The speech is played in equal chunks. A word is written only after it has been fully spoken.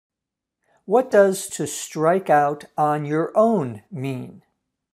What does to strike out on your own mean?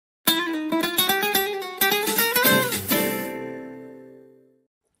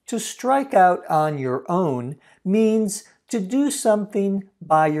 To strike out on your own means to do something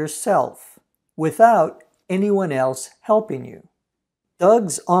by yourself, without anyone else helping you.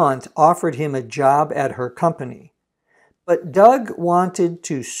 Doug's aunt offered him a job at her company, but Doug wanted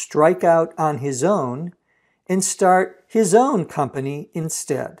to strike out on his own and start his own company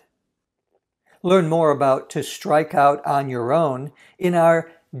instead. Learn more about to strike out on your own in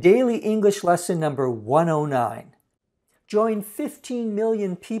our Daily English Lesson number 109. Join 15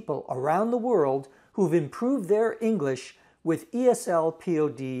 million people around the world who've improved their English with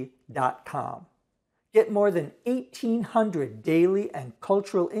ESLPod.com. Get more than 1,800 daily and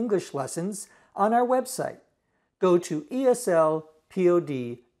cultural English lessons on our website. Go to ESLPod.com.